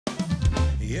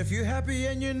If you're happy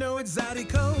and you know it's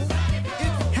Zydeco. If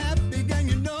you're happy and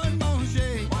you know it's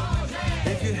Manger.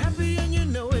 If you're happy and you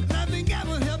know it, nothing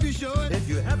ever help you show it. If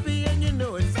you're happy and you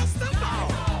know it, Festival.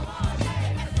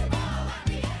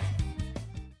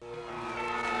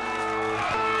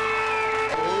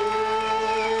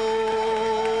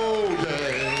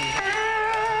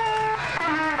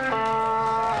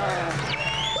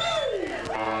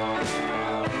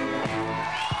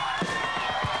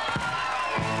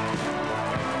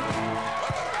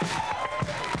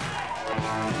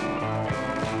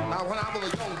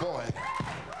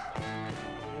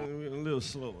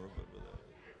 Slower.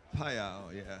 Hi-yow,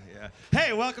 yeah.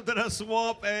 Hey, welcome to the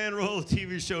Swamp and Roll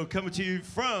TV show coming to you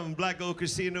from Black Gold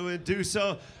Casino in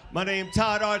Tucson. My name's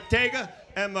Todd Ortega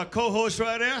and my co-host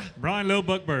right there, Brian Lil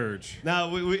Buck Burge.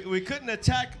 Now, we couldn't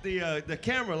attack the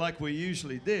camera like we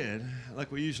usually do,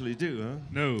 huh?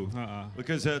 No,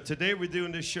 Because today we're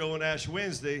doing this show on Ash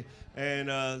Wednesday, and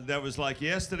that was like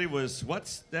yesterday was,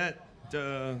 what's that?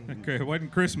 Okay, it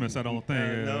wasn't Christmas, I don't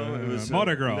think. No, it was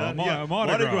Mardi Gras.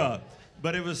 Mardi Gras.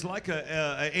 But it was like an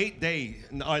 8-day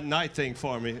night thing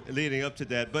for me leading up to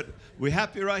that. But we're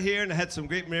happy right here, and I had some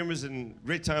great memories and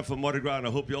great time for Mardi Gras, and I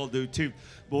hope you all do too.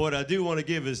 But what I do want to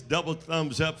give is double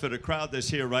thumbs up for the crowd that's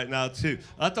here right now too.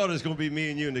 I thought it was going to be me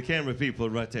and you and the camera people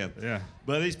right there. Yeah.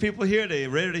 But these people here, they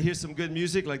ready to hear some good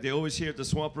music like they always hear at the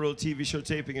Swamp Road TV show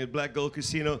taping at Black Gold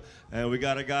Casino. And we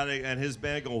got a guy and his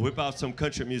band going to whip out some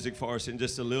country music for us in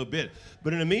just a little bit.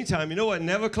 But in the meantime, you know what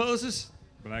never closes?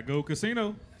 Black Gold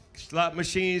Casino. Slot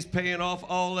machines paying off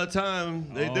all the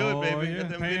time. They do it, baby. Yeah, Got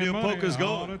them video pokers going.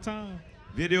 All the time.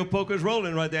 Video pokers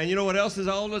rolling right there. And you know what else is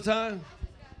all the time?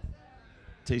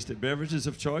 Tasted beverages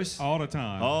of choice. All the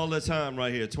time. All the time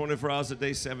right here. 24 hours a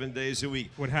day, 7 days a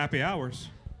week. With happy hours.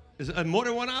 Is it more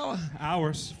than 1 hour?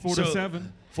 Hours, 4 to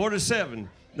 7. 4 to 7.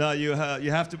 Now you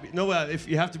have to be if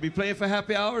you have to be playing for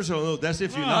happy hours, or no, that's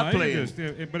if you're not playing.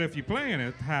 But if you're playing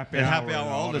it, happy hour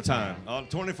all the time.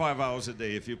 25 hours a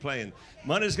day if you're playing.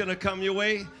 Money's gonna come your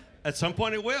way. At some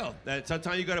point it will.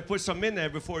 Sometimes you gotta put some in there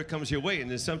before it comes your way,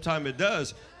 and then sometime it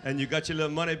does, and you got your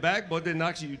little money back, but then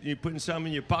actually you're putting some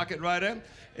in your pocket right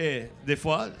there. Des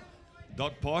fois,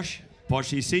 d'autres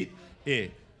poche ici,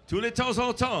 et tous les temps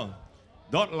en temps.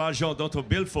 Don't l'argent dans ton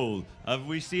billfold.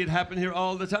 We see it happen here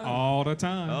all the time. All the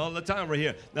time. All the time right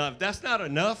here. Now, if that's not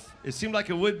enough, it seemed like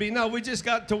it would be. No, we just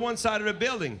got to one side of the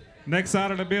building. Next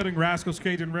side of the building, Rascal's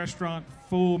Cajun Restaurant.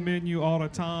 Full menu all the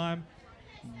time.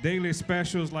 Daily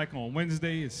specials like on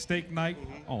Wednesday, it's steak night.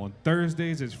 On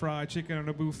Thursdays, it's fried chicken on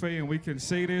the buffet. And we can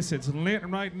say this, it's Lent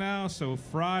right now, so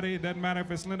Friday, it doesn't matter if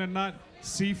it's Lent or not,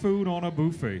 seafood on a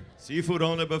buffet. Seafood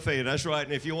on a buffet, that's right.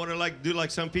 And if you want to do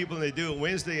like some people, and they do it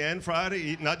Wednesday and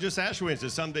Friday, not just Ash Wednesday,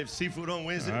 some days seafood on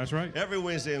Wednesday. That's right. Every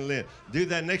Wednesday in Lent. Do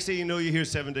that. Next thing you know, you're here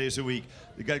 7 days a week.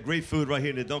 You got great food right here,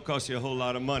 and it don't cost you a whole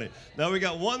lot of money. Now, we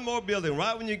got one more building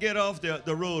right when you get off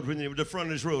the road, the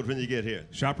frontage road when you get here.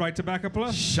 ShopRite Tobacco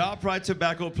Plus. ShopRite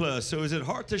Tobacco Plus. So is it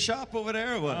hard to shop over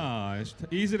there or what? It's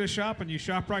easy to shop, and you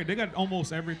shop right. They got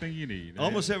almost everything you need.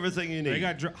 Almost everything you need. They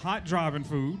got hot driving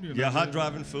food. Yeah, hot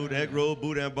driving food, egg roll,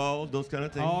 boudin ball, those kind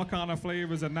of things. All kind of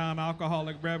flavors of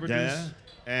non-alcoholic beverages, yeah.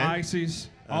 And ices,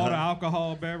 all the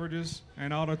alcohol beverages,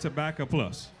 and all the Tobacco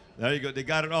Plus. There you go. They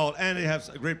got it all. And they have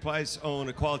a great price on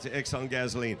the quality Exxon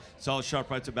gasoline. It's all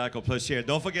ShopRite Tobacco Plus here.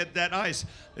 Don't forget that ice.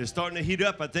 It's starting to heat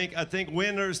up. I think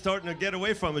winter is starting to get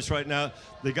away from us right now.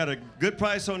 They got a good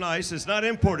price on ice. It's not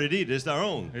imported either. It's our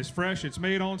own. It's fresh. It's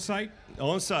made on site.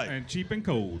 On site. And cheap and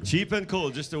cold. Cheap and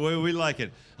cold, just the way we like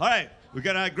it. All right. We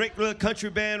got our great little country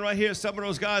band right here. Some of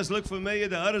those guys look familiar.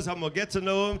 The others, I'm going to get to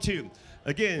know them too.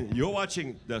 Again, you're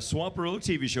watching the Swamp Road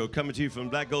TV show coming to you from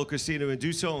Black Gold Casino in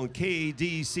Tucson on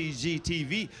KDCG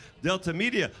TV, Delta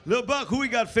Media. Lil Buck, who we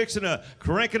got fixing to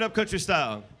crank it up country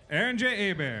style? Aaron J.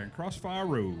 Hebert, Crossfire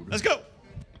Road. Let's go.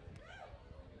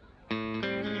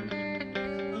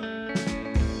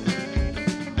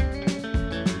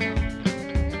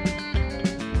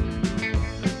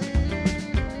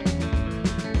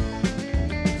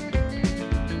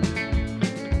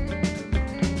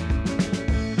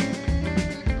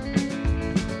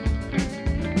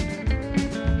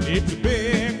 It's a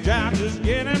big job just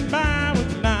getting by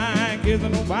with 9 kids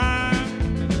and no wife.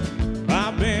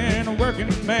 I've been a working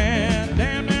man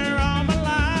damn near all my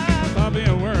life. I've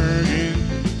been working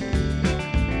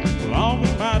along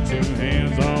with my 2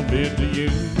 hands all fit to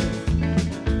use.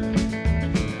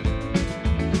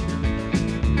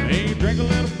 They drink a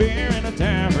little beer in a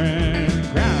tavern,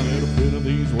 cry a little bit of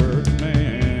these working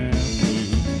man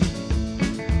blues.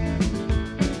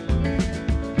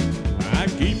 I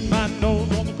keep my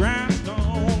nose on the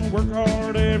grindstone, work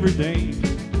hard every day.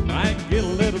 I get a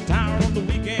little tired on the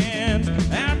weekends.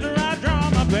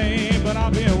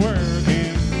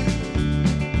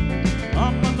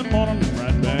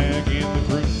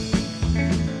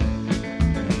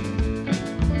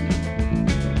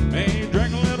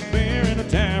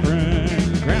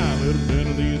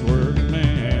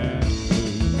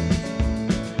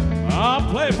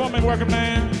 Play for me, working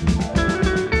man.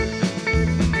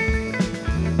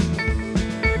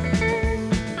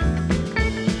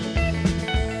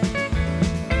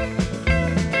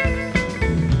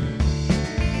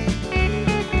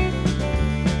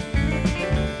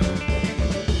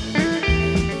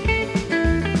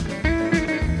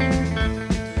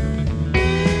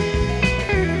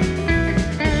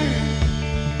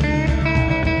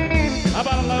 How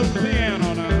about a low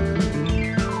piano now?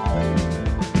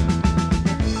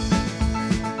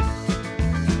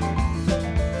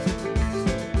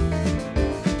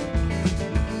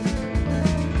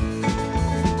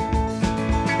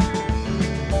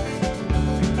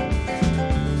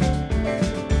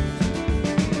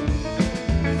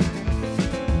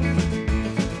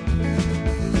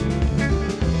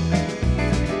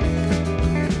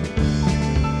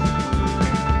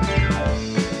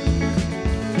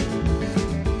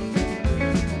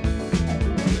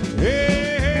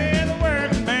 Hey, the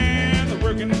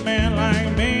working man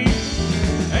like me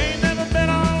ain't never been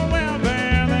on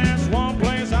welfare. That's one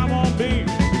place I won't be,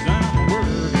 'cause I'm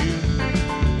working.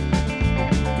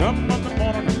 Come on the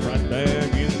morning and right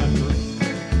back in the truck.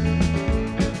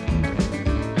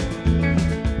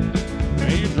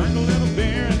 Hey, you drink a little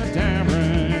beer in the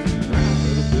tavern, try a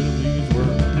little bit of these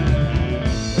working man.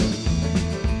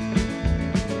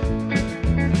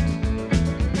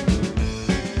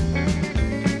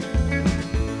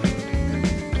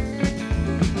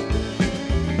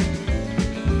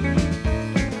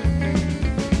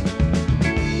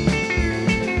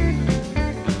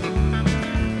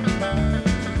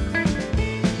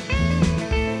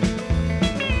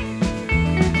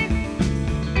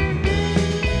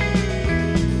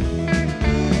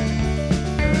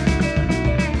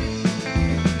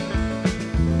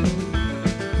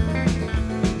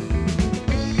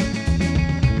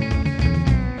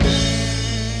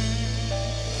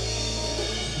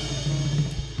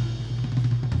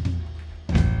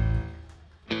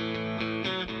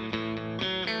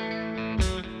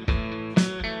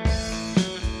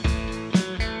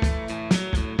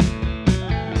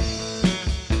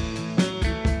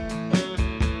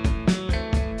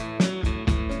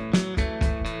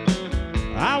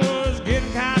 I was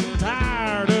getting kind of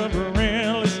tired of the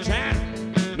endless chat.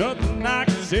 Nothing I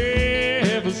could say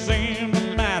ever seemed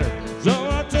to matter. So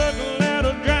I took a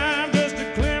little drive just to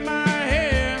clear my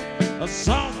head. I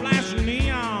saw flashing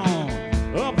neon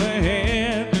up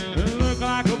ahead. It looked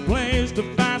like a place to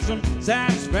find some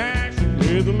satisfaction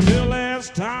with a little less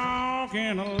talk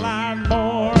and a lot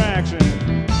more action.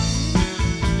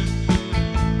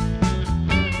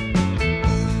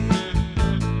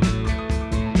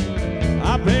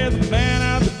 I paid the man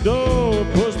out the door,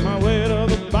 pushed my way to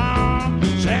the bar,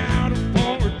 shouted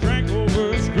for a drink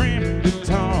over a screaming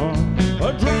guitar.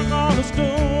 A drunk on the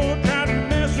stool tried to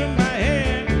mess with my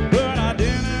head, but I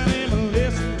didn't even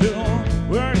listen to a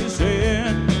word he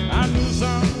said. I knew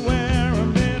somewhere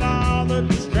amid all the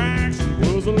distractions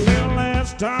was a little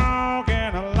less talk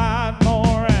and a lot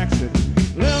more action.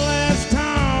 Little less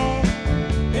talk,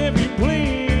 if you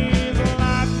please, a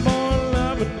lot more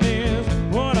loving is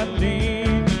what I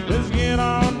need. Let's get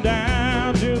on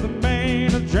down to the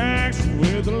main attraction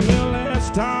with a little less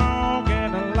talk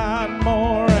and a lot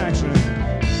more action.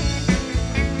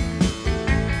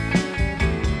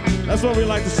 That's what we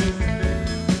like to see.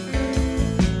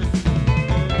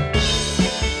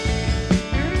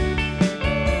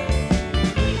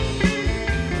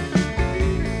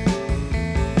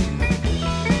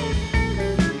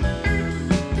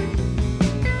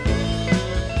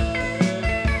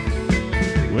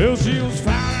 Well, she was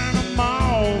firing them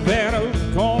off at a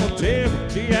corner table.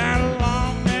 She had a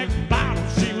long neck bottle.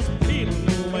 She was peeling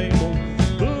the label.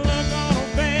 The look on her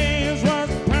face was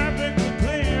perfectly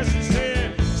clear. She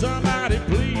said, "Somebody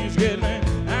please get me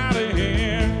out of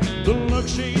here." The look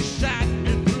she shot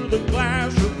me through the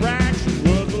glass refraction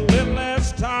was a little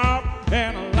less talk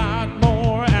and a lot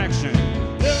more action.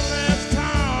 Little less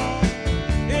talk,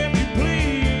 if you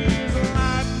please, a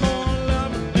lot more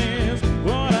loving is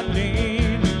what I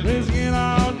need. Let's get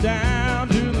on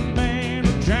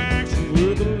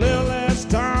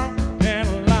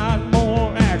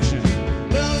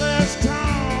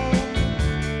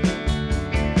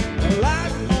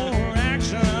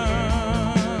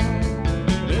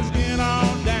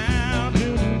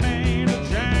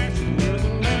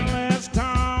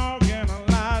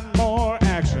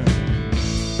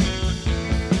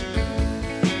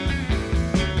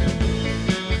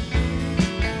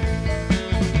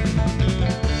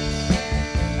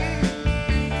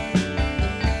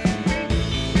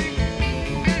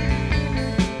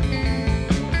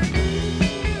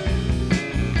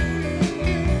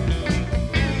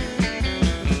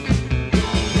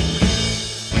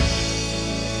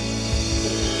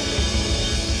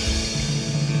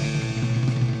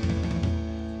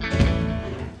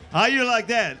How you like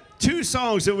that? 2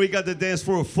 songs that we got to dance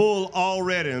for full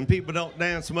already, and people don't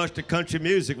dance much to country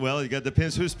music. Well, it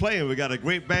depends who's playing. We got a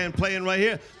great band playing right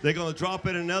here. They're going to drop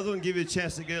in another one, give you a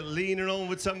chance to get leaning on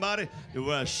with somebody.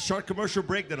 We'll a short commercial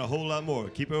break, then a whole lot more.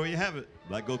 Keep it where you have it.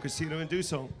 Black Gold Casino and do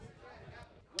so. 1,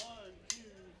 2,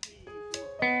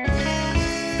 3, 4.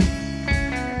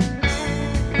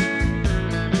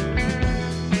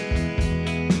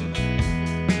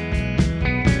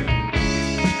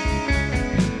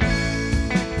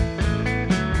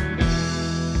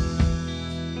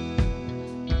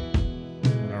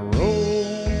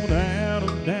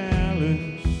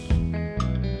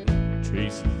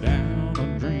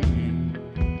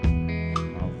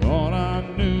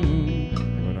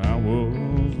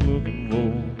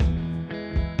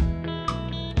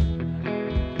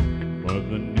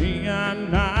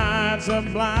 Are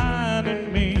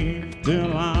blinding me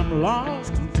till I'm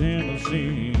lost in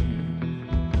Tennessee.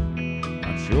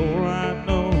 Not sure I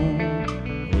know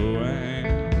who I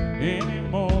am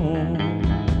anymore.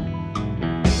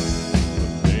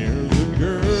 But there's a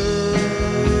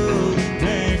girl in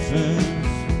Texas,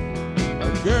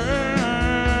 a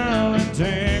girl in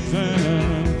Texas,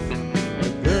 a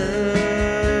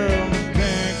girl in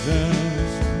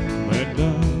Texas that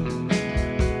does.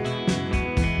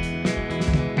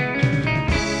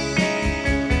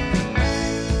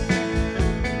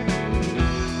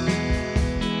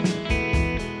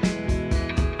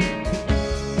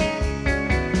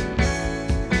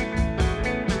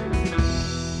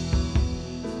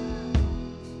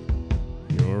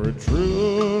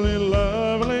 Truly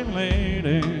lovely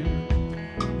lady,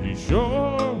 she's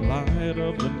sure light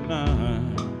of the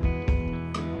night.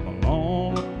 I'm a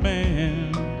lonely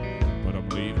man, but I'm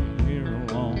leaving here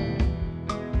alone.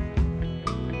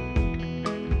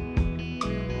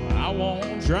 I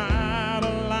won't try to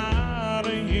lie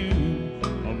to you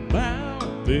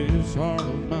about this heart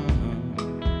of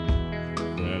mine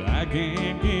that I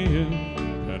can't give,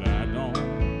 that I don't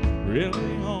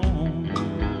really own.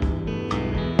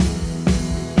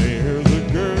 There's a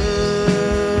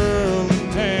girl in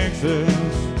Texas,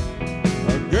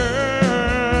 a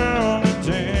girl in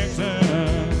Texas,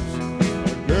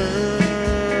 a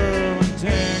girl in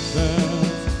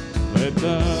Texas that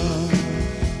does.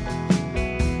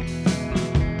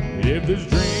 If this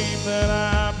dream that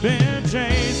I've been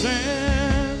chasing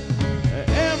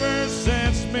ever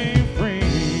sets me free,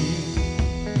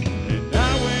 and I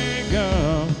wake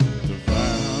up to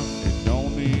find it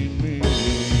don't need me.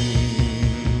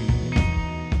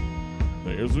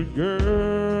 There's a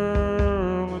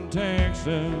girl in Texas,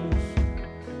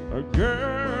 a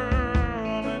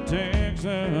girl in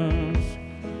Texas,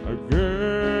 a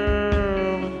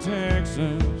girl in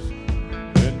Texas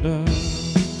that does.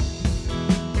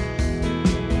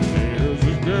 There's a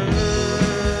girl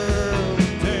in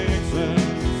Texas,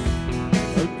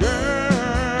 a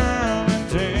girl in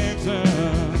Texas,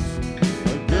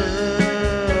 a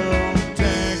girl in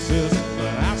Texas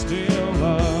that I still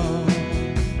love.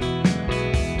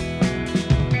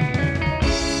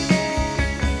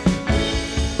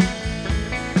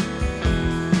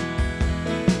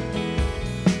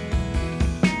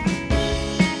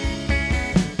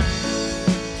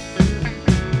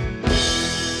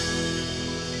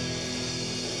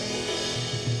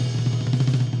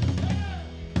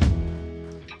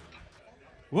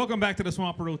 Welcome back to the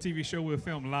Swamper Road TV show. We're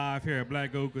filmed live here at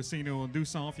Black Gold Casino in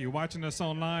Dusson. If you're watching us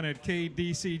online at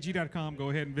kdcg.com, go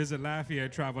ahead and visit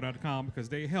LafayetteTravel.com because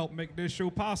they help make this show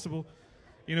possible.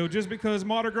 You know, just because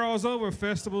Mardi Gras is over,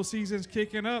 festival season's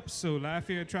kicking up. So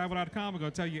LafayetteTravel.com, we're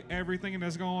going to tell you everything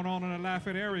that's going on in the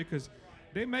Lafayette area because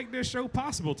they make this show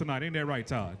possible tonight. Ain't that right,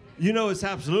 Todd? You know, it's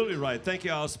absolutely right. Thank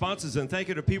you, our sponsors, and thank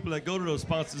you to people that go to those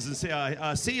sponsors and say,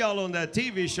 I see y'all on that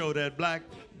TV show, that Black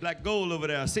Gold over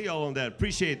there. I see y'all on that.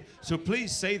 Appreciate it. So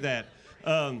please say that.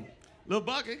 Little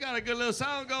Buck, you got a good little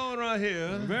sound going right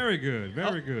here. Very good,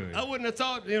 very good. I wouldn't have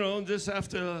thought, you know, just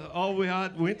after all we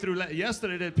went through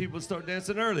yesterday that people start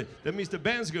dancing early. That means the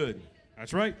band's good.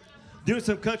 That's right. Doing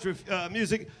some country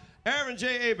music. Aaron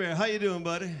J. Hebert, how you doing,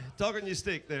 buddy? Talking your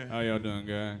stick there. How y'all doing,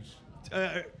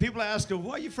 guys? People ask him,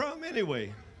 where you from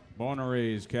anyway? Born and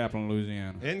raised Kaplan,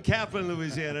 Louisiana. In Kaplan,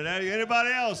 Louisiana.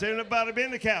 Anybody else? Anybody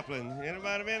been to Kaplan?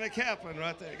 Anybody been to Kaplan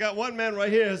right there? Got one man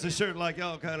right here has a shirt like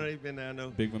y'all kind of been there, I know.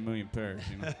 Big Vermilion Parish,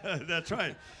 you know. That's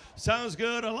right. Sounds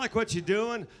good. I like what you're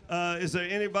doing. Is there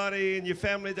anybody in your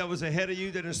family that was ahead of you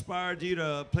that inspired you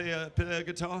to play a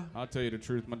guitar? I'll tell you the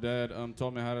truth. My dad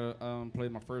taught me how to play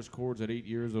my first chords at 8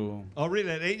 years old. Oh,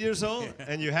 really? At 8 years old?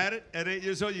 And you had it at 8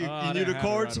 years old? You knew the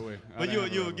chords? Right away. But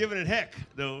you were giving it heck,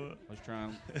 though. I was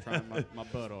trying my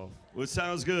butt off. Well,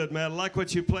 sounds good, man. I like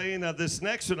what you're playing. Now, this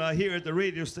next one I hear at the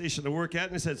radio station I work at,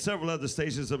 and it's at several other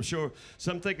stations, I'm sure.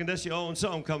 So I'm thinking that's your own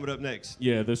song coming up next.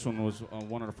 Yeah, this one was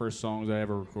one of the first songs I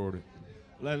ever recorded.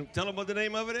 Tell them what the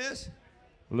name of it is.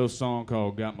 A little song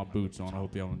called Got My Boots On. I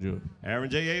hope y'all enjoy it. Aaron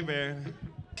J. Hebert.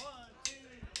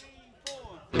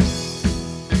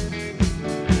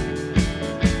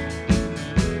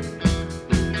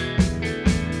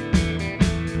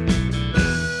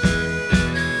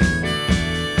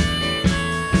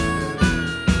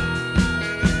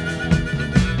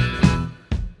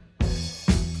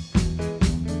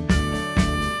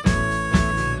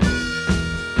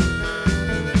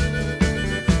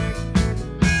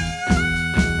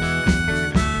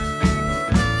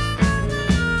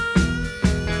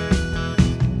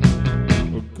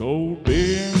 Cold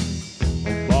beer,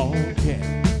 a ball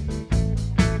cap.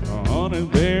 Honey,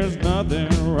 there's nothing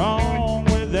wrong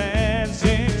with that.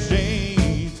 6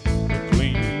 shades, a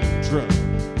clean truck.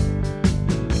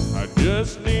 I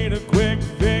just need a quick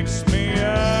fix me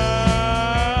up.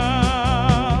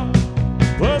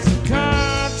 Put some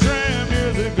country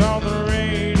music on the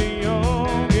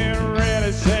radio. Get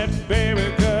ready, set,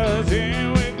 baby, 'cause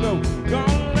here we go.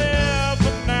 Gonna live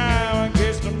for now in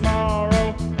case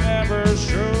tomorrow never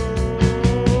shows.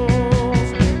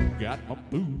 Got my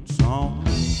boots on.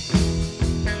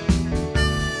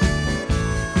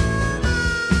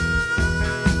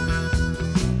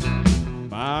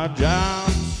 My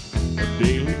job's a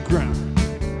daily grind,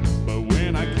 but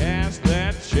when I cash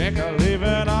that check, I leave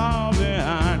it all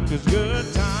behind. 'Cause good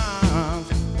times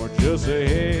are just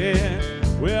ahead.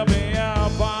 We'll be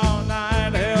up all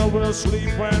night, hell, we'll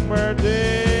sleep when we're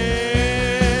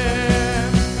dead.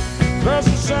 Throw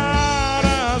some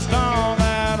sawdust on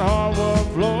that hardwood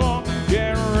floor.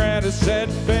 Get ready, set,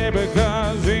 baby,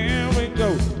 'cause here we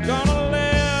go. Gonna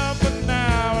live for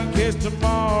now in case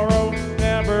tomorrow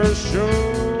never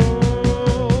shows.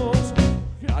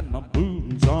 Got my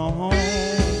boots on.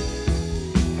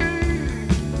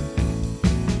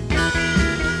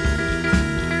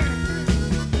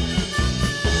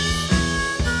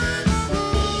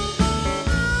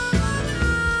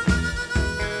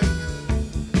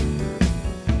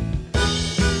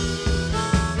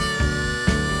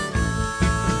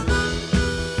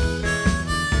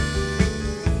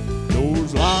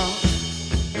 Doors locked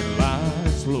and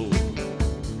lights low.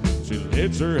 She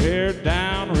lets her hair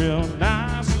down real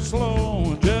nice and slow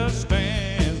and just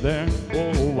stands there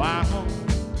for a while.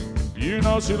 You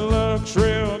know she looks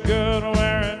real good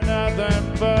wearing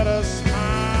nothing but a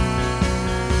smile.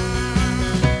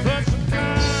 Put some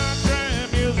country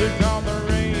music on the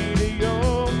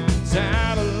radio.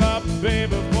 Saddle up,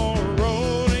 baby, for a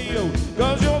rodeo.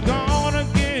 'Cause you're gonna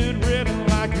get ridden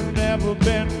like you've never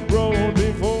been rode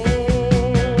before.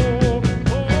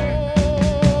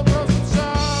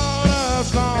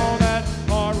 On that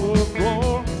hardwood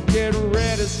floor. Get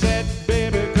ready, set,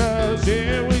 baby, 'cause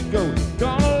here we go.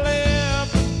 Gonna live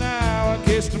for now in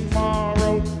case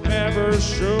tomorrow never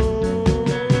shows.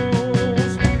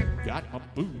 Got my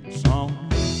boots on.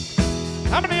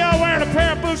 How many of y'all wearing a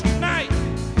pair of boots tonight?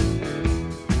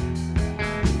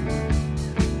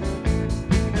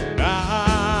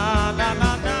 Na, na,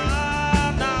 na, na,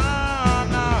 na,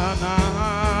 na, na.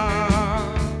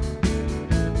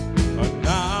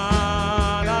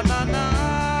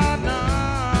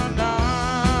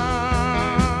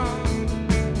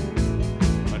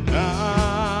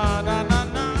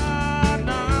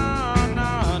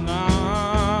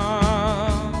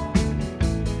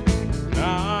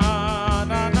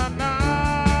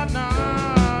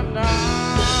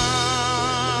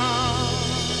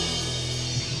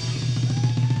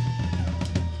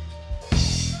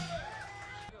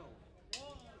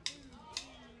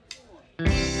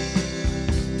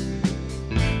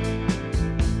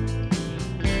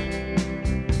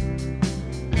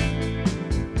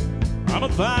 I'm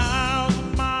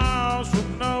 1,000 miles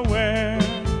from nowhere.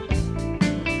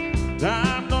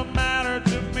 Time don't matter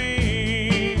to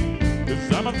me,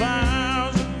 'cause I'm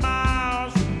 1,000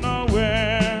 miles from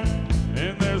nowhere,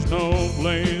 and there's no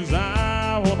place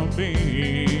I wanna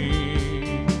be.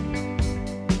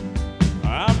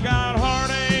 I've got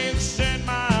heartaches in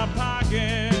my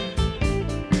pocket,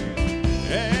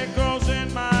 echoes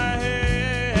in my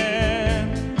head,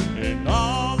 and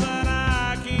all that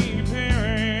I keep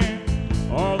hearing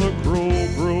are the cruel,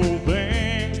 cruel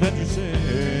things that you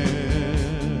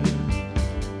said.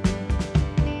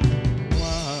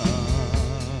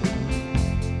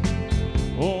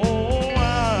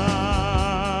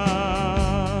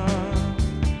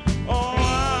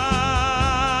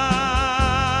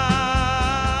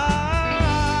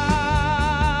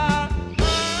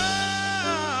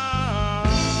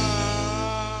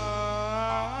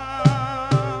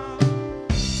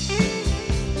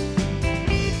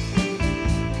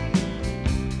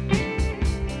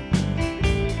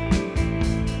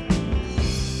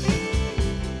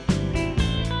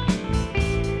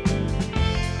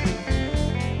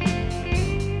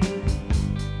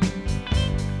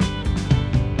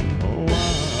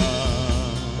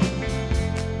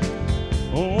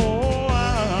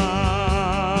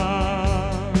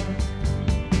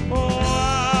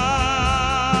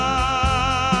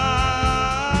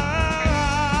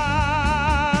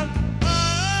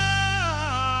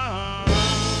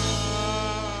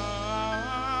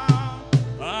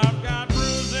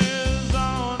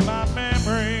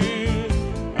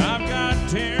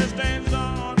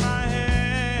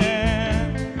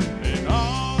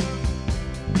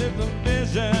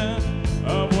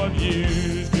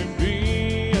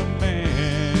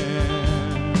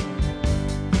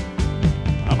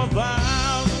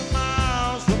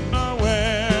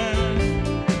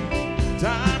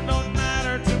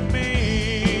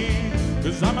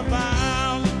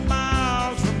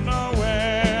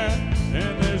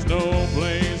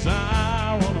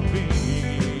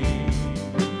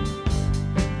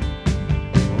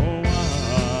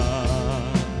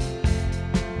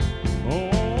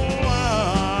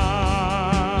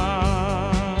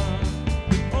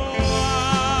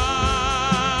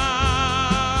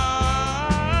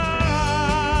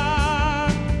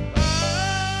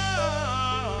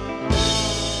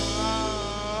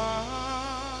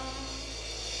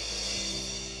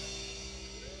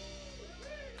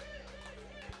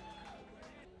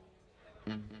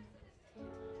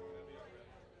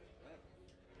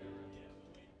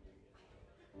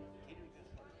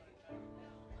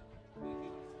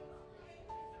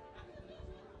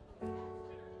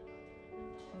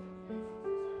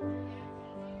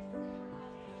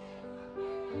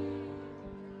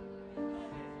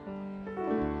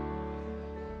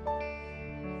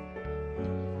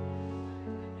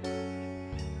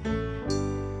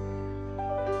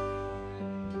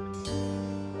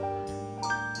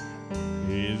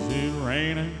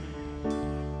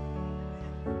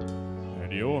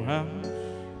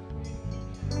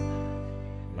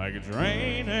 like it's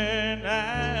raining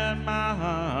at my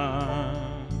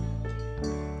house.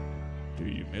 Do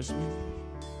you miss me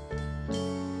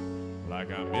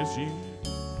like I miss you?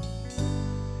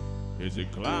 Is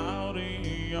it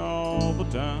cloudy all the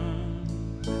time?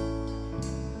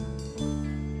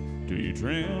 Do you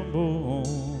tremble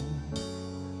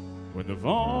when the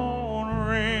phone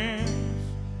rings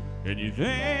and you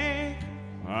think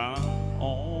I'm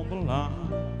on the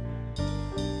line?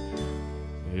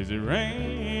 Is it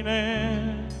raining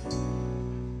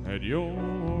at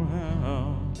your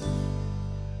house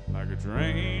like it's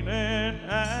raining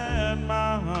at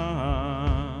my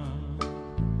house?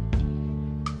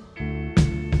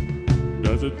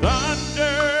 Does it thunder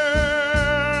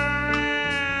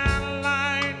and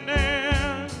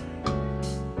lightning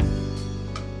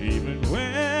even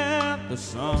when the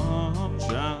sun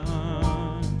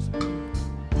shines?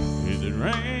 Is it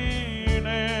raining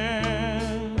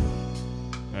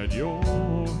at your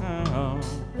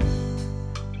house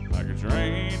like it's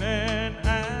raining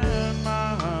at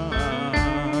my house?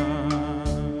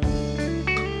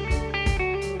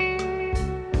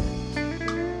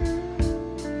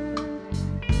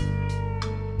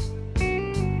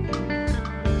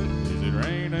 Is it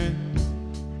raining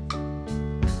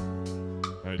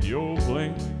at your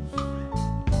place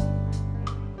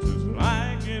just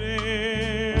like it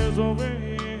is over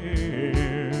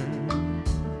here?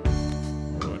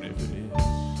 But if it is,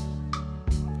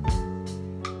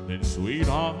 then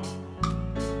sweetheart,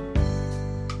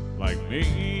 like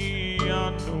me,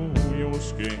 I know you're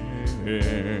scared.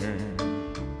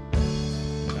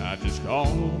 And I just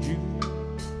called you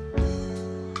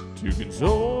to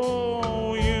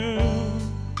console you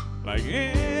like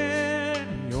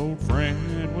any old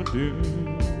friend would do.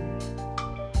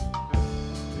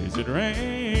 Is it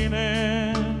raining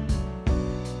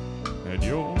at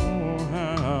your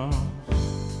house?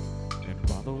 And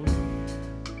by the way,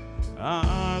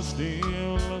 I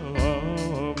still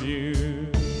love you.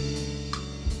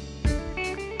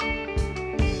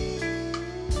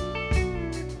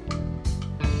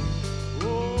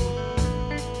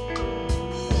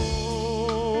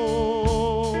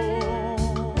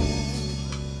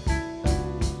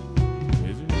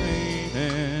 Is it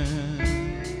raining?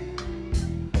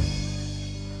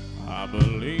 I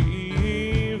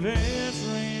believe it's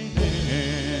raining.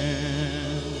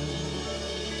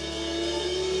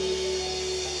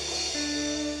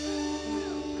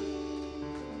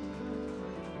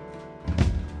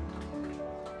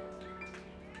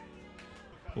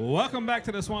 Welcome back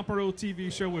to the Swamper Road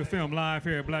TV show. We're filmed live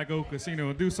here at Black Oak Casino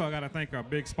in Dussault. I got to thank our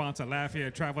big sponsor,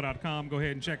 LafayetteTravel.com. Go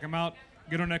ahead and check them out.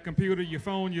 Get on that computer, your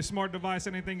phone, your smart device,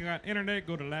 anything you got internet,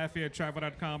 go to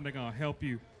LafayetteTravel.com. They're going to help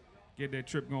you get that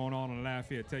trip going on in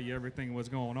Lafayette, tell you everything what's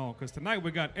going on. Because tonight we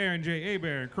got Aaron J.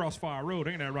 Hebert and Crossfire Road.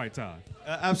 Ain't that right, Todd?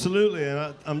 Absolutely,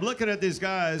 and I'm looking at these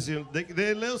guys. You know,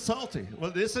 they're a little salty.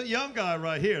 Well, this is a young guy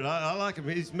right here. And I like him.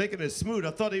 He's making it smooth.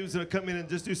 I thought he was going to come in and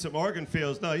just do some organ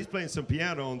fills. No, he's playing some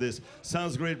piano on this.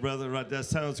 Sounds great, brother. Right, that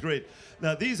sounds great.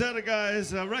 Now, these other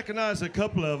guys, I recognize a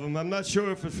couple of them. I'm not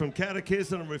sure if it's from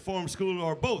Catechism or Reform School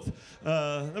or both.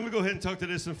 Let me go ahead and talk to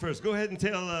this one first. Go ahead and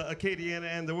tell Acadiana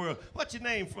and the world, what's your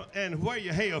name and where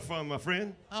you hail from, my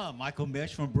friend? Michael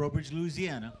Mesh from Brobridge,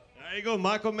 Louisiana. There you go,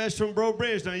 Michael Mesh from Bro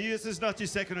Bridge. Now, this is not your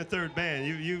second or third band.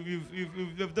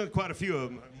 You've done quite a few of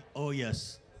them. Oh,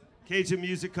 yes. Cajun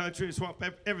music, country, swamp,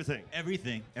 everything.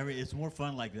 Everything. It's more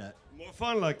fun like that. More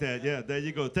fun like that, yeah. There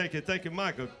you go. Thank you,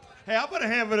 Michael. Hey, how about a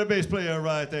hand for the bass player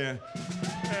right there?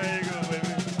 There you go, baby.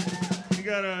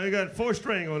 You got 4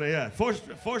 string on it, yeah.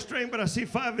 Four string, but I see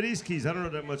 5 of these keys. I don't know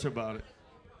that much about it.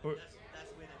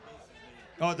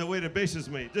 Oh, the way the bass is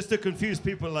made. Just to confuse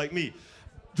people like me.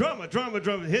 Drummer.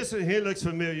 He looks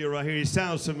familiar right here. He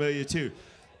sounds familiar too.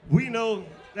 We know,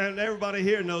 and everybody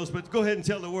here knows, but go ahead and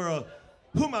tell the world,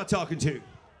 who am I talking to?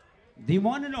 The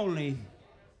one and only,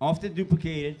 often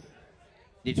duplicated,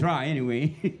 they try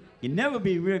anyway, can never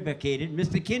be replicated,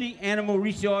 Mr. Kenny Animal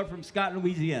Richard from Scott,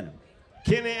 Louisiana.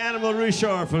 Kenny Animal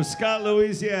Richard from Scott,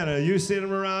 Louisiana. You see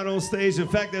him around on stage. In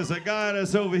fact, there's a guy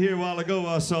that's over here a while ago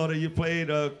I saw that you played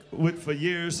with for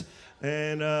years.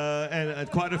 And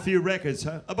quite a few records,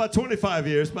 huh? About 25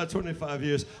 years.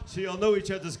 So y'all know each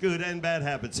other's good and bad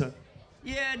habits, huh?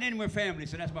 Yeah, and then we're family,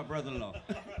 so that's my brother-in-law.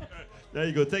 There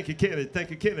you go. Thank you, Kenny.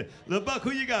 Lil Buck,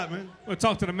 who you got, man? We'll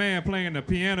talk to the man playing the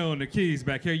piano and the keys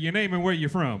back here. Your name and where you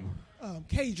from?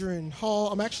 Cadron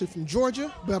Hall. I'm actually from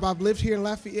Georgia, but I've lived here in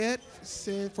Lafayette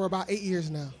for about 8 years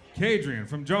now. Cadron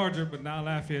from Georgia, but now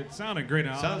Lafayette. Sounded great.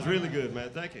 Sounds really good, man.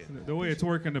 Thank you. The way it's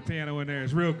working, the piano in there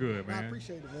is real good, man. I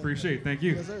appreciate it, man. Appreciate it. Thank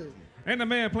you. Yes, sir. And the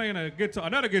man playing a guitar,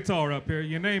 another guitar up here.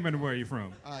 Your name and where you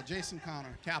from? Jason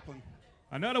Connor, Kaplan.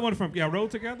 Another one from, y'all rode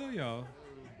together? Y'all?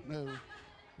 No.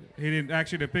 He didn't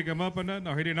ask you to pick him up or nothing?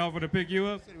 Or he didn't offer to pick you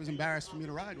up? He said he was embarrassed for me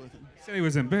to ride with him. He said he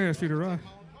was embarrassed for you to ride.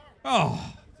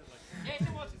 Oh.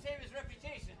 Jason wants to save his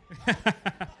reputation.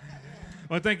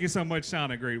 Well, thank you so much.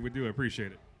 Sounded great. We do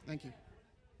appreciate it. Thank you.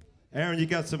 Aaron, you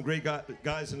got some great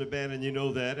guys in the band, and you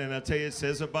know that. And I tell you, it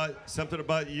says something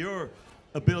about your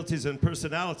abilities and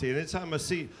personality. And anytime I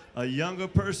see a younger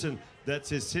person that's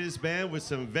his band with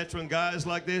some veteran guys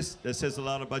like this, that says a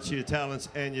lot about your talents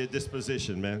and your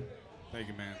disposition, man. Thank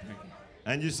you, man. Thank you.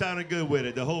 And you sounded good with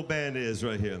it. The whole band is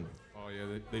right here. Oh,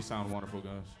 yeah, they sound wonderful,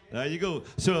 guys. There you go.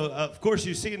 So, of course,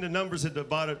 you've seen the numbers at the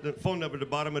bottom, the phone number at the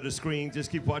bottom of the screen. Just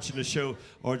keep watching the show,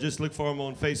 or just look for them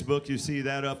on Facebook. You see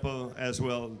that up as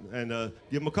well. And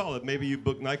give them a call. Maybe you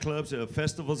book nightclubs or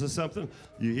festivals or something.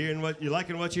 You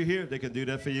liking what you hear, they can do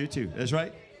that for you, too. That's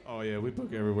right? Oh, yeah, we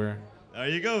book everywhere. There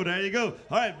you go. There you go.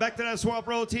 All right, back to that Swamp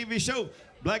Road TV show.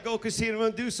 Black Gold Casino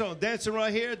and do so. Dancing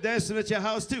right here, dancing at your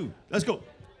house, too. Let's go. 1,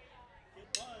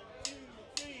 2,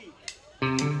 3.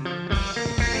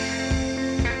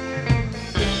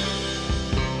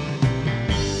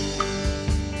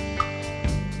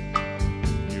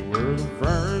 You're the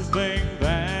first thing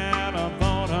that I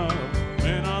thought of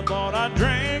when I thought I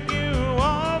drank you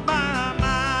off my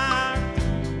mind.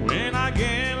 When I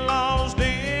get lost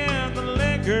in the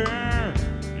liquor,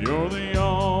 you're the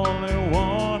only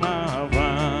one I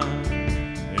find.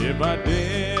 If I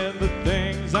did the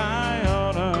things I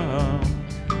oughta,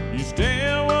 you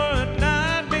still would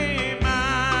not be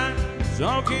mine.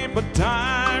 So keep a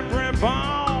tight grip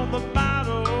on the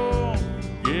bottle,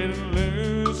 getting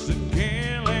loose and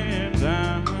killing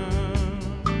time.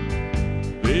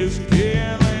 This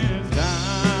killing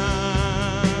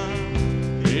time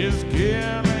is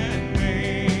killing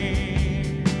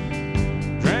me.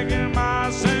 Drinking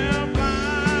myself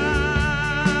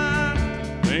blind,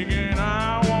 thinking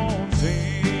I won't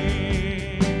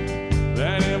see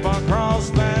that if I cross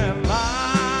that line,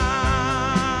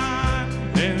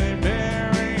 then they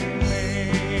bury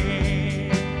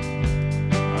me.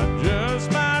 I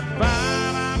just might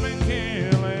find I've been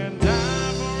killing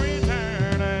time for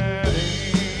eternity.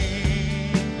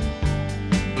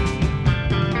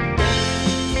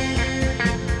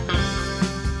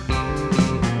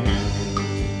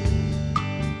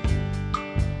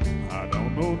 I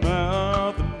don't know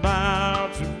nothing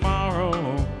about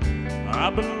tomorrow.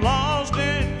 I've been lost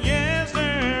in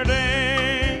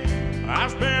yesterday. I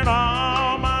spent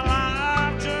all my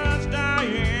life just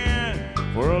dying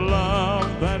for a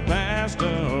love that passed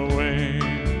away.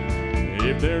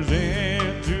 If there's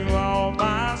end to all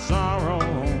my sorrow,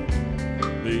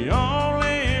 the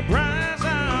only price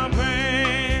I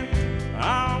pay,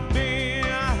 I'll be a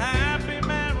happy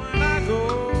man when I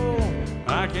go.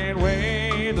 I can't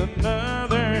wait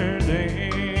another day.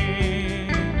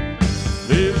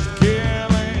 This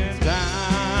killing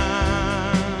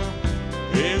time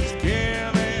is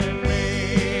killing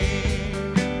me.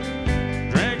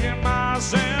 Drinking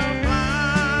myself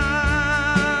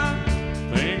blind,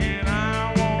 thinking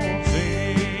I won't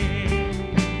see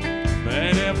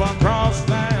that if I cross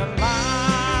that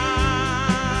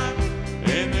line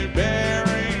and they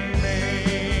bury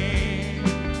me,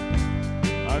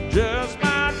 I just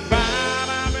might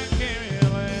find I've been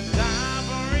killing time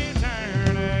for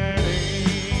eternity.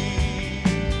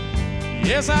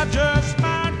 Yes, I just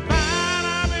might find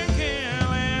I've been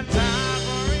killing time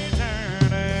for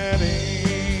eternity.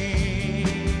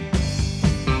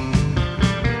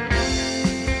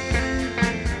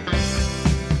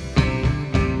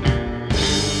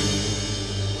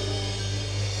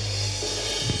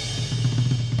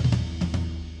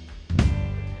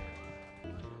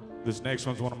 This next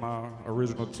one's one of my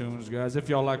original tunes, guys. If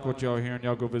y'all like what y'all hearing,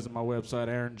 y'all go visit my website,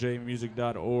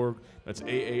 aaronjmusic.org. That's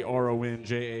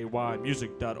AARONJAY,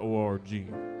 music.org.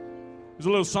 There's a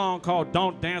little song called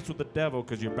Don't Dance with the Devil,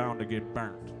 because you're bound to get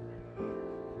burnt.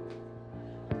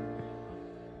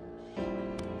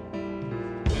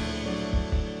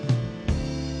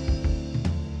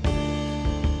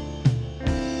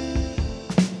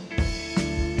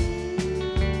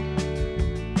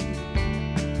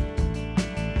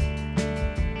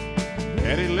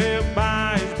 Daddy lived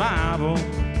by his Bible.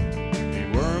 He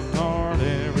worked hard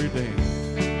every day.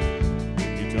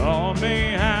 He taught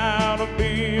me how to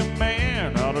be a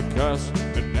man, how to cuss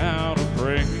and how to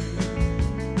pray.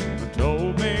 He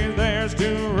told me there's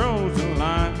two roads in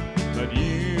life that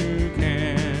you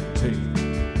can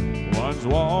take. One's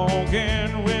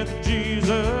walking with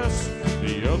Jesus,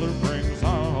 the other brings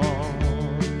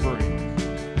heartbreak.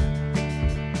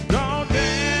 Don't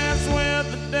dance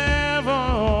with the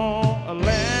devil, a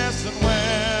lesson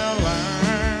well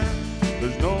learned.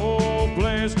 There's no place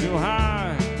place to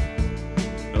hide,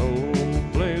 no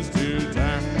place to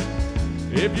turn.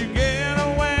 If you get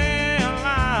away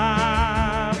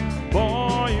alive,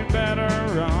 boy, you better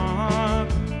run.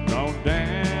 Don't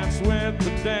dance with the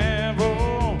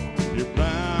devil, you're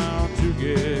bound to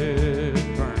get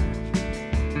burned.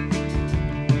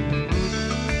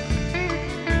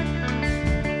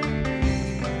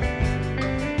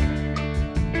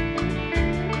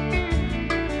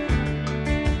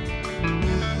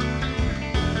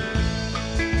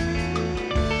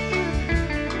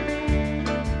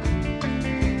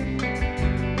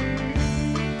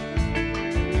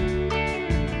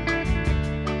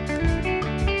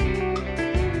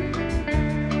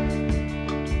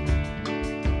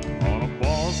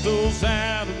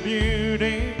 Had a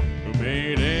beauty who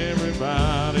made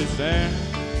everybody stare.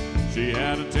 She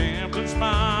had a tempting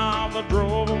smile that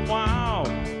drove them wild.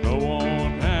 No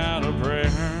one had a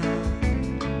prayer.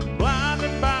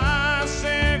 Blinded by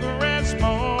cigarette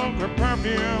smoke, her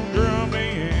perfume drew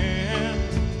me in.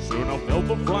 Soon I felt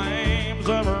the flames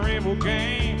of her evil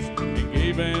games and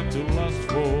gave in to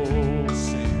lustful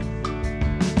sin.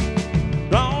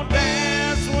 Don't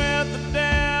dance with the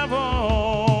devil.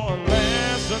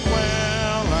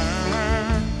 Well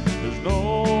learned, there's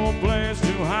no place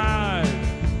to hide,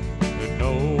 and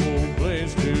no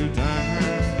place to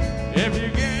turn. If you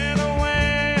get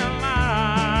away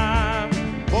alive,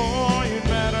 boy, you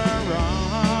better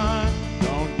run.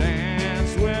 Don't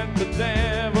dance with the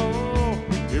devil,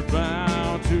 you're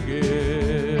bound to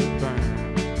get burned.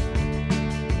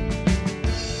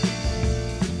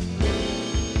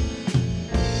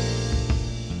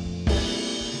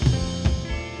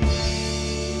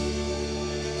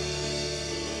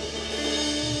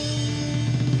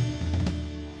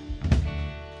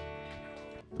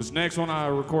 This next one I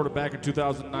recorded back in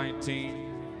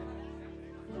 2019.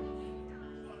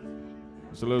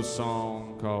 It's a little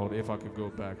song called If I Could Go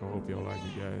Back. I hope y'all like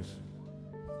it, guys.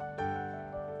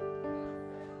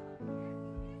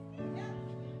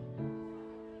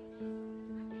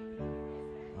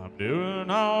 I'm doing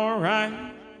all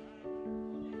right.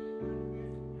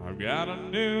 I've got a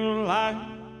new life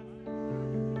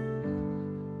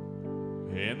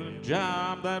and a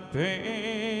job that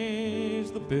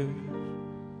pays the bills.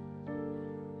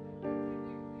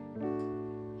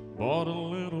 Bought a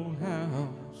little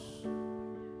house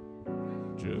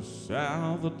just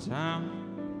south of town.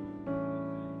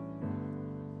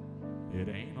 It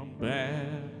ain't a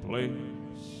bad place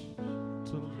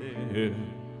to live.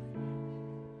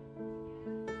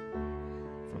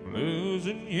 From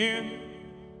losing you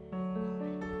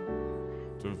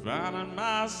to finding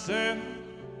myself,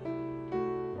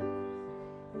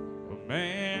 a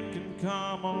man can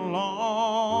come a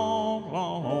long,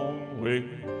 long way.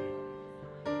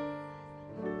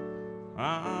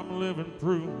 I'm living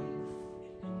proof,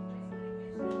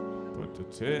 but to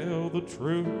tell the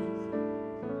truth,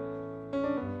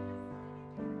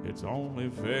 it's only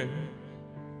fair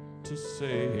to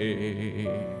say,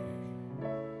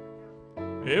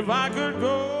 if I could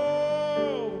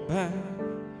go back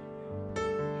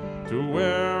to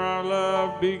where our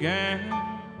love began,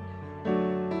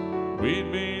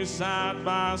 we'd be side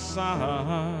by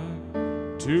side,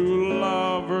 two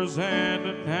lovers hand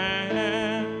in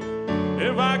hand.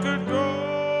 If I could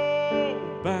go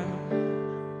back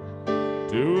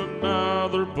to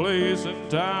another place and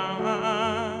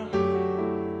time,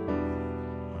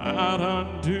 I'd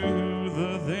undo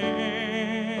the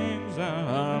things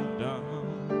I've done.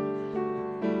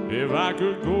 If I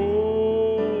could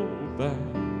go back,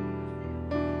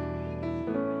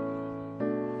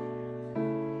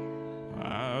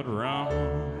 I'd run.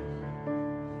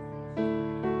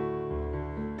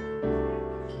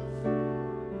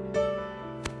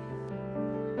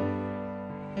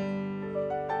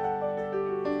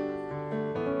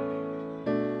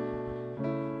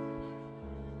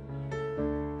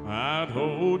 I'd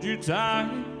hold you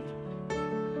tight,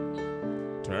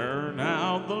 turn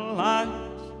out the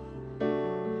lights,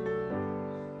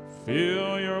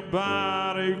 feel your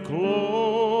body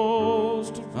close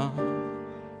to mine.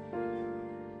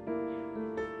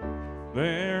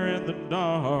 There in the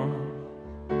dark,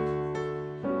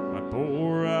 I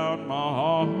pour out my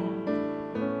heart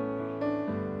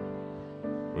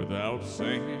without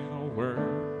saying a word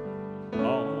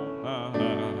all night.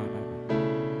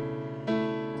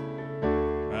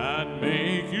 I'd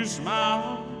make you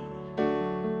smile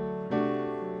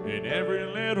in every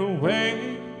little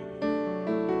way,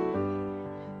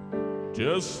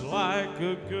 just like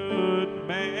a good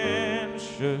man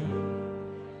should.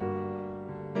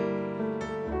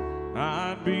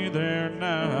 I'd be there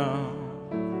now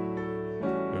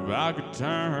if I could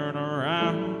turn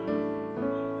around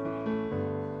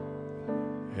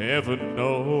Heaven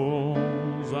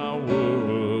knows I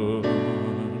would.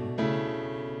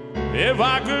 If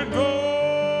I could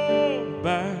go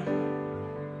back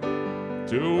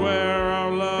to where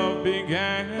our love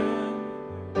began,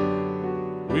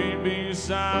 we'd be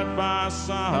side by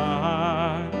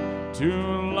side,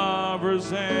 two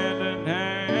lovers hand in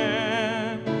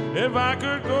hand. If I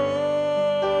could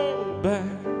go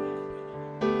back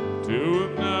to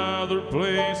another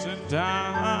place and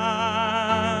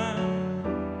time,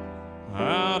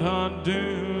 I'd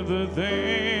undo the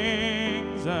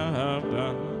things I've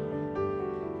done.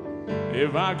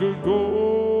 If I could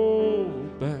go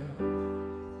back,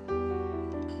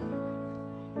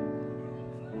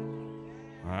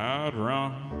 I'd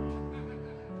run.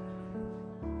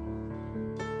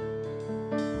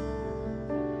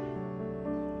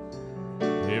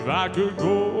 If I could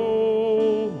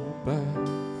go back,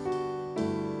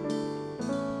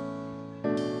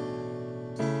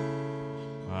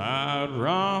 I'd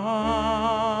run.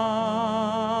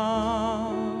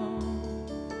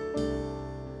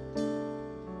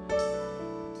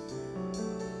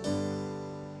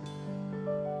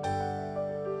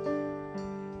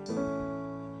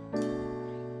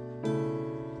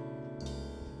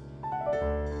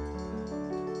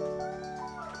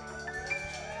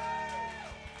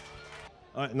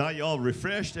 All right, now y'all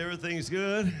refreshed. Everything's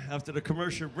good after the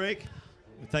commercial break.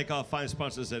 We thank our fine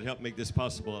sponsors that help make this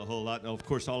possible a whole lot. And of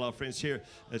course, all our friends here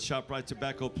at ShopRite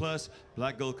Tobacco Plus,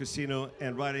 Black Gold Casino,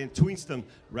 and right in Tweenston,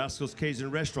 Rascals Cajun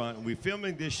Restaurant. And we're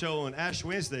filming this show on Ash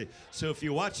Wednesday. So if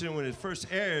you're watching it when it first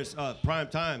airs, prime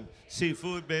time,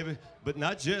 seafood, baby. But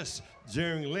not just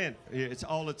during Lent. It's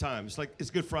all the time. It's like it's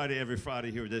Good Friday every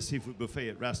Friday here at the Seafood Buffet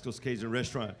at Rascals Cajun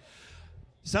Restaurant.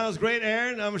 Sounds great,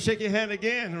 Aaron. I'm going to shake your hand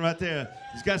again right there.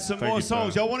 He's got some more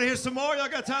songs. Y'all want to hear some more? Y'all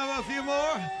got time for a few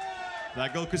more?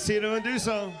 Black Gold Casino and do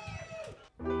so.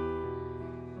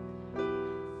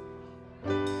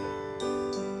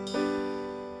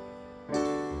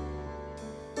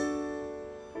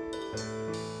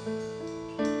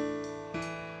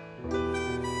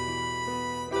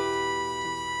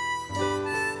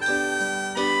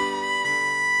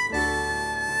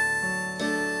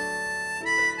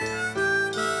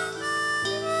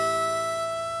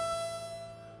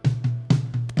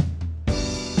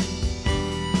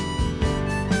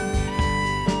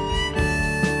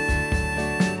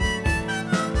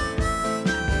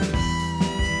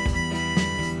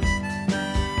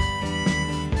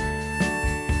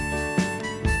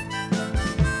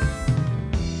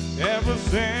 Ever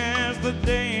since the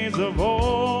days of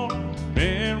old,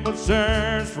 men would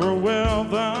search for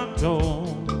wealth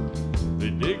untold.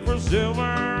 They dig for silver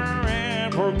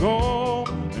and for gold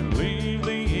and leave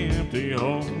the empty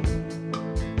home.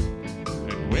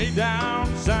 And way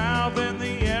down south in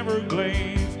the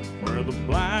Everglades, where the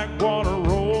black water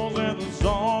rolls and the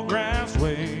sawgrass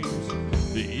waves,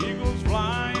 the eagles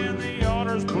fly and the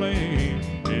otters play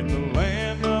in the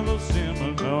land of the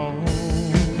Seminole.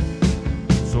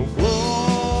 So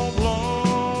blow,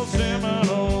 blow,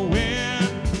 Seminole wind,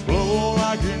 blow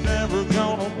like you're never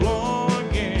gonna blow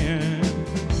again.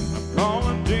 I'm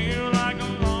calling to you like a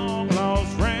long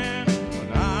lost friend,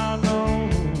 but I know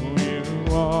who you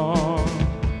are.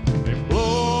 And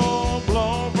blow,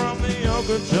 blow from the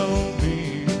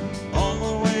Okeechobee all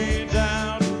the way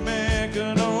down to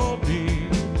Micanopy.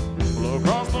 Blow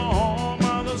across the home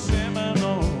of the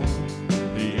Seminole,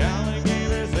 the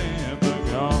alligators and the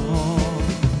gulls.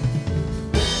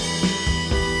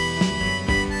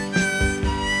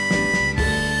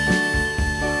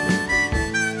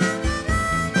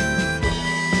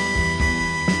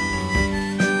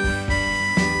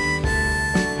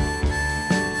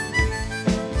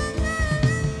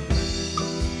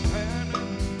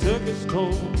 Took its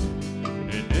toll,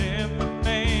 and in the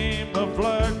name of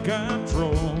flood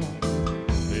control,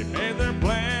 they made their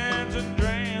plans and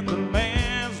drained the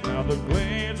lands. Now the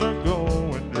glades are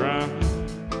going dry.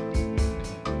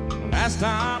 Last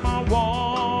time I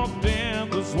walked in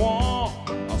the swamp,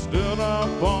 I stood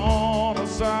up on a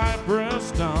cypress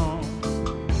stump.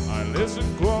 I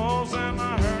listened close and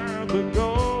I heard the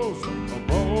ghost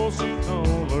of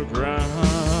Osceola cry.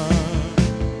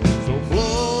 So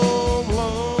blow,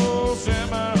 blow,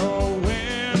 Seminole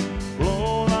wind,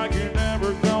 blow like you're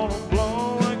never gonna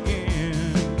blow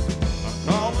again. I'm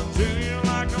calling to you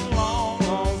like a long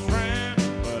lost friend,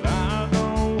 but I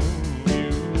know who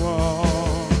you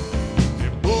are.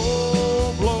 And blow,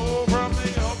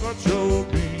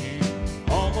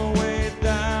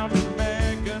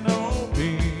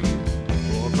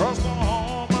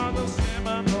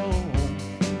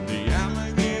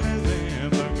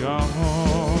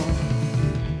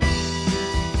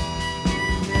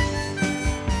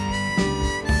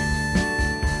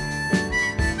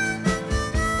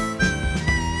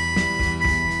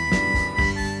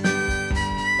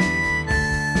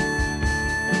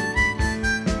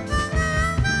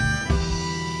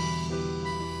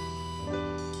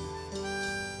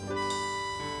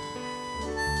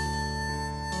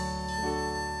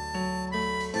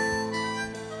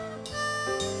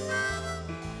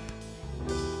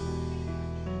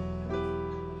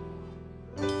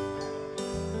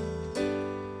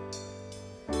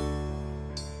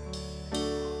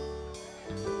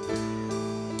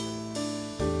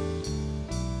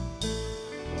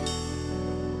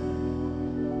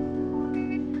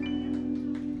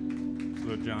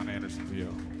 little John Anderson for y'all.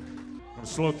 I'm gonna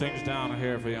slow things down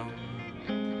here for y'all.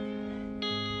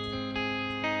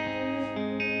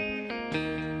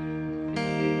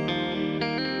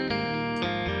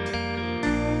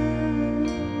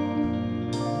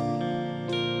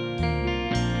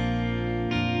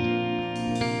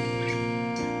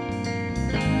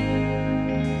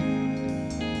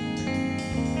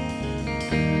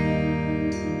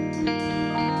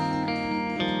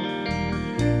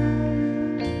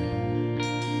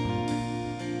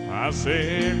 I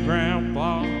said,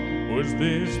 Grandpa, what's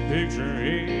this picture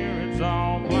here? It's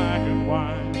all black and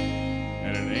white,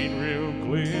 and it ain't real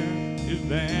clear. Is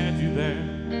that you there?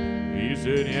 He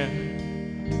said, yeah,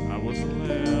 I was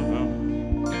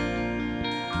 11.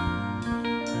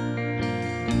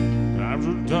 Times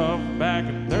were tough back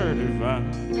in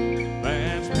 35.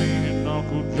 That's me and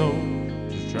Uncle Joe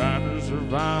just trying to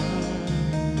survive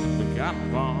the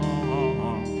cotton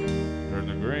farm during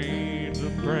the Great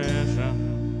Depression.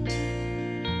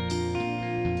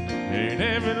 And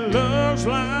if it looks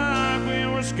like we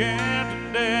were scared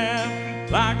to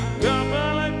death, like a couple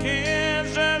of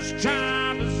kids just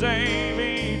trying to save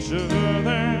each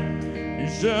other, you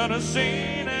should have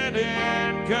seen it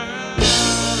in color.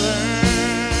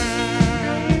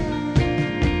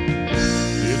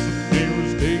 This one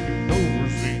was taken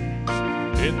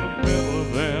overseas in the middle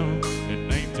of them in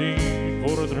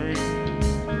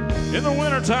 1943. In the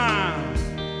wintertime,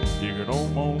 you could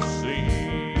almost see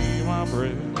my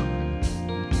breath.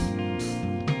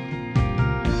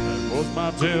 Was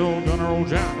my tail gunner, old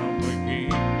John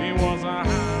McGee. He was a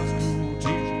high school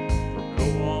teacher from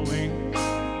New Orleans.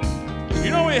 You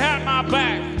know, he had my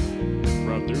back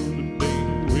right through the day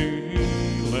we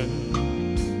left.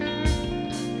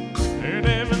 And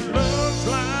if it looks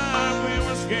like we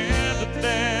were scared to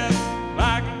death,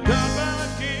 like a couple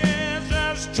of kids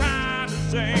just trying to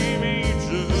save each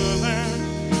other,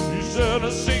 you should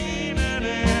have seen it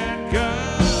in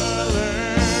color.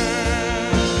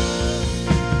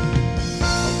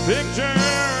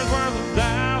 Pictures worth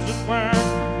 1,000 words,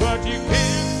 but you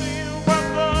can't see what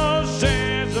those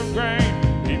shades of gray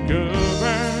keep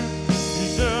covered. You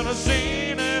should have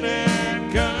seen it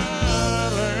in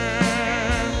color.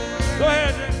 Go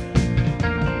ahead, Jim.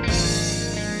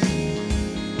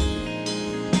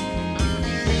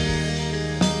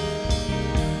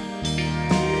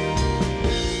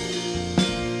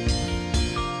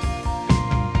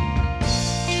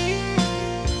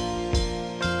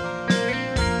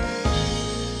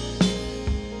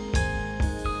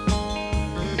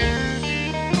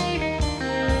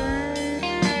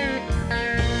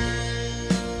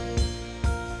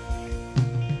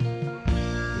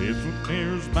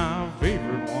 Here's my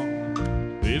favorite one.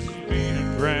 This is me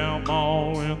and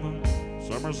Grandma in the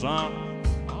summer sun,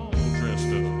 all dressed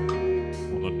up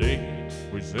on the day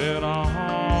we said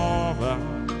our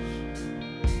vows.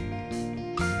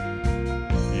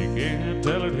 You can't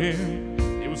tell it here,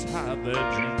 it was hot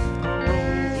that June. Her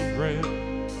rose was red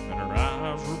and her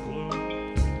eyes were blue.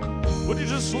 Would you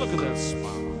just look at that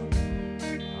smile?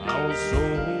 I was so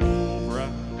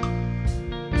proud.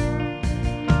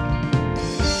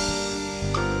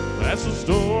 That's the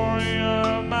story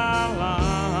of my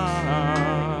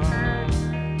life,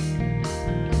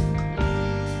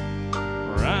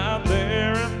 right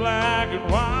there in black and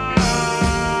white.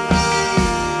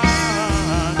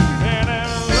 And it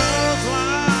looks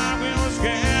like we were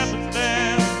scared to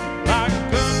death, like a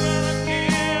couple of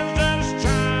kids just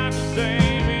trying to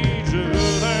save each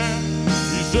other.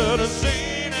 You should have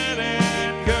seen it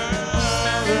in color.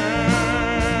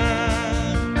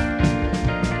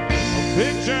 A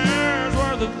picture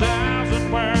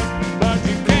 1,000 words, but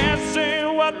you can't see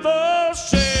what those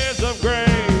shades of gray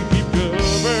keep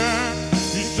covered.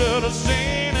 You should have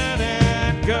seen it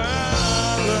in color.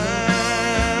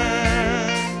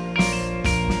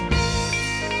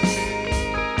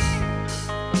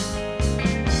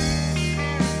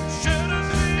 Should have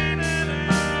seen it in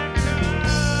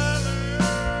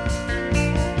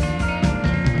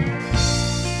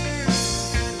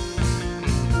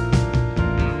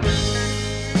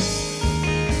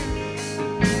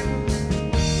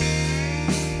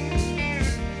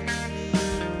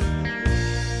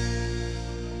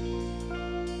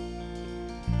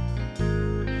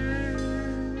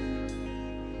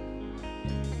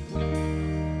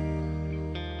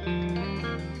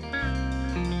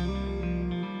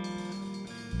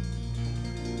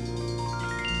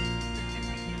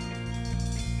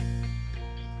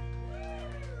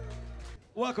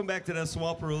Welcome back to the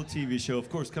Swamp World TV show. Of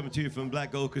course, coming to you from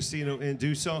Black Gold Casino in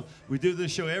Tucson. We do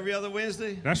this show every other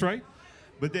Wednesday. That's right.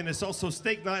 But then it's also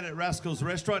steak night at Rascal's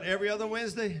Restaurant every other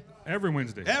Wednesday. Every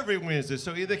Wednesday. Every Wednesday,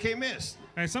 so they can't miss.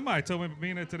 Hey, somebody told me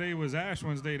being that today was Ash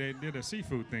Wednesday, they did a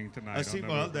seafood thing tonight. I see.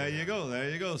 Well, there you go. There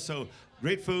you go. So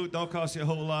great food, don't cost you a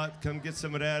whole lot. Come get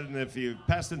some of that. And if you're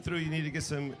passing through, you need to get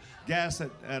some gas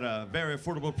at a very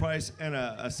affordable price and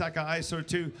a sack of ice or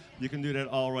two. You can do that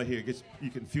all right here. You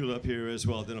can fuel up here as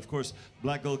well. Then, of course,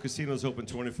 Black Gold Casino is open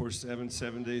 24/7,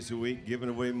 7 days a week, giving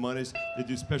away monies. They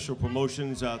do special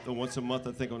promotions once a month,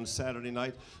 I think, on Saturday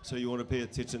night. So you want to pay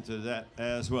attention to that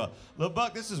as well. Look,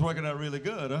 Buck, this is working out really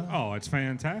good, huh? Oh, it's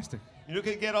fantastic. You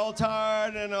can get all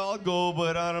tired and all go,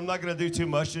 but I'm not going to do too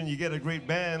much. And you get a great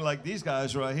band like these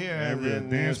guys right here. The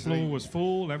dance floor was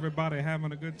full. Everybody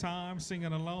having a good time,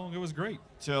 singing along. It was great.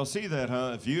 So I'll see that,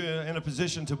 huh? If you're in a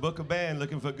position to book a band,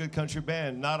 looking for a good country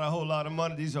band, not a whole lot of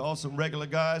money. These are all some regular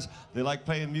guys. They like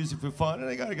playing music for fun, and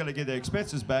they got to get their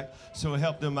expenses back. So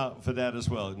help them out for that as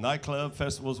well. Nightclub,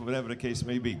 festivals, whatever the case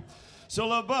may be. So,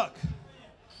 Buck.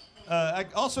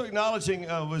 Also acknowledging,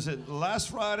 was it last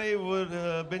Friday would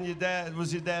been your dad?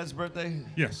 Was your dad's birthday?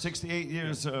 Yes. 68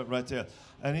 years right there,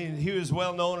 and he was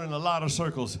well known in a lot of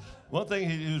circles. One thing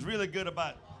he was really good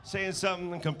about saying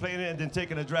something and complaining and then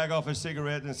taking a drag off his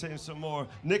cigarette and saying some more.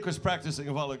 Nick was practicing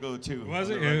a while ago too. Was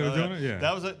it? Yeah, was doing it?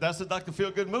 Yeah. That's a Dr.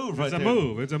 Feel-Good move right there.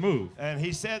 It's a move. And he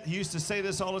used to say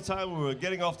this all the time when we were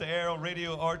getting off the air on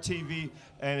radio or TV,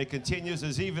 and it continues.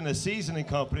 There's even a seasoning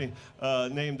company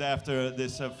named after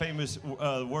this famous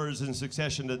words in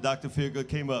succession that Dr. Feel-Good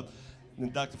came up.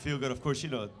 And Dr. Feel-Good, of course, you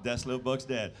know, that's Lil Buck's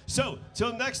dad. So,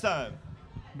 till next time.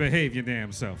 Behave your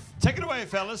damn self. Take it away,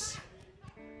 fellas.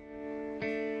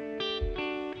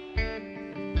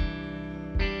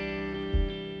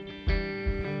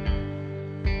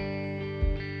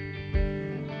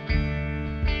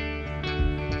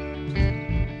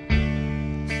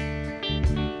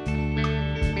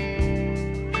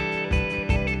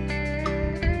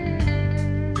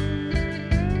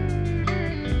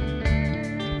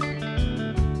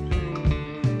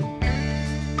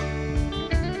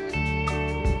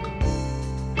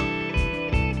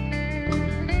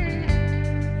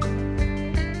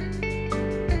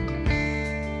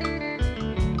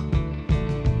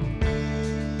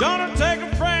 Gonna take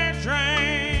a freight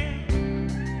train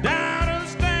down to the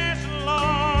station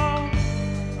alone.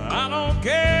 I don't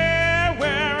care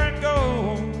where it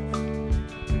goes.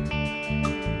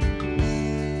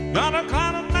 Gonna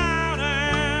climb a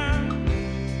mountain,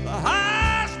 the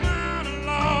highest mountain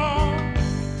alone.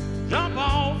 Jump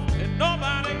off and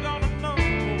nobody gonna know.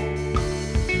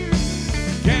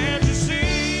 Can't you see?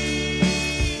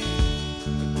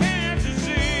 Can't you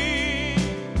see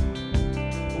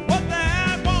what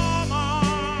that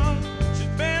woman she's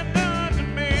been done to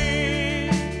me?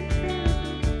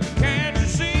 Can't you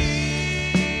see?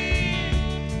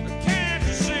 Can't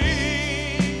you see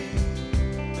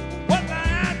what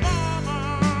that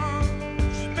woman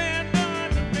she's been done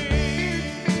to me?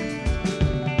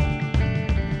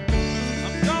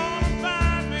 I'm gonna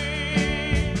find me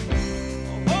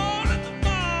a hole in the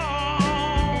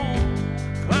wall,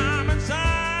 climb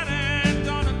inside and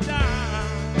gonna die.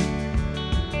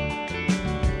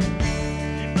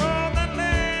 You know that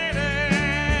lady,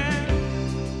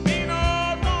 me no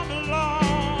don't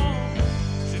belong.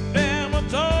 She never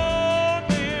told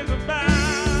me goodbye.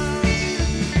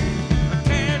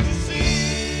 Can't you see?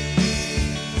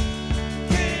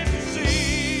 Can't you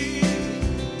see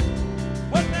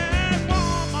what that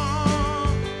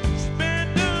woman she's been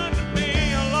doing to me?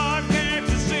 Oh Lord, can't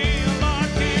you see? Oh Lord,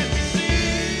 can't you see?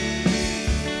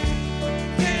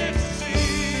 Can't you see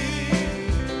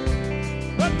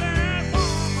what that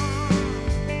woman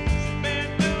she's been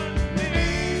doing to me?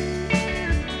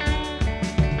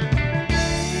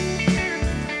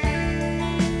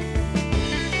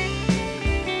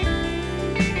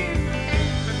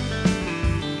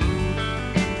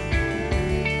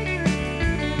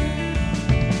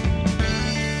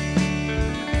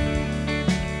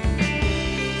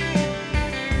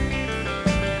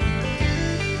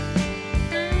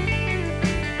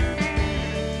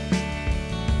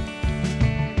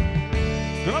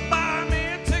 Gonna buy me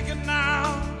a ticket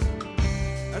now,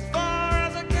 as far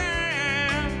as I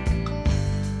can.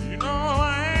 You know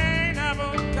I ain't ever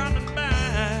coming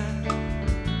back.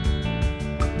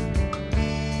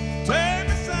 Take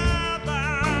me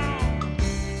southbound,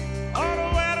 all the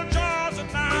way to Georgia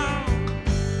now,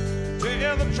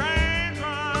 till the train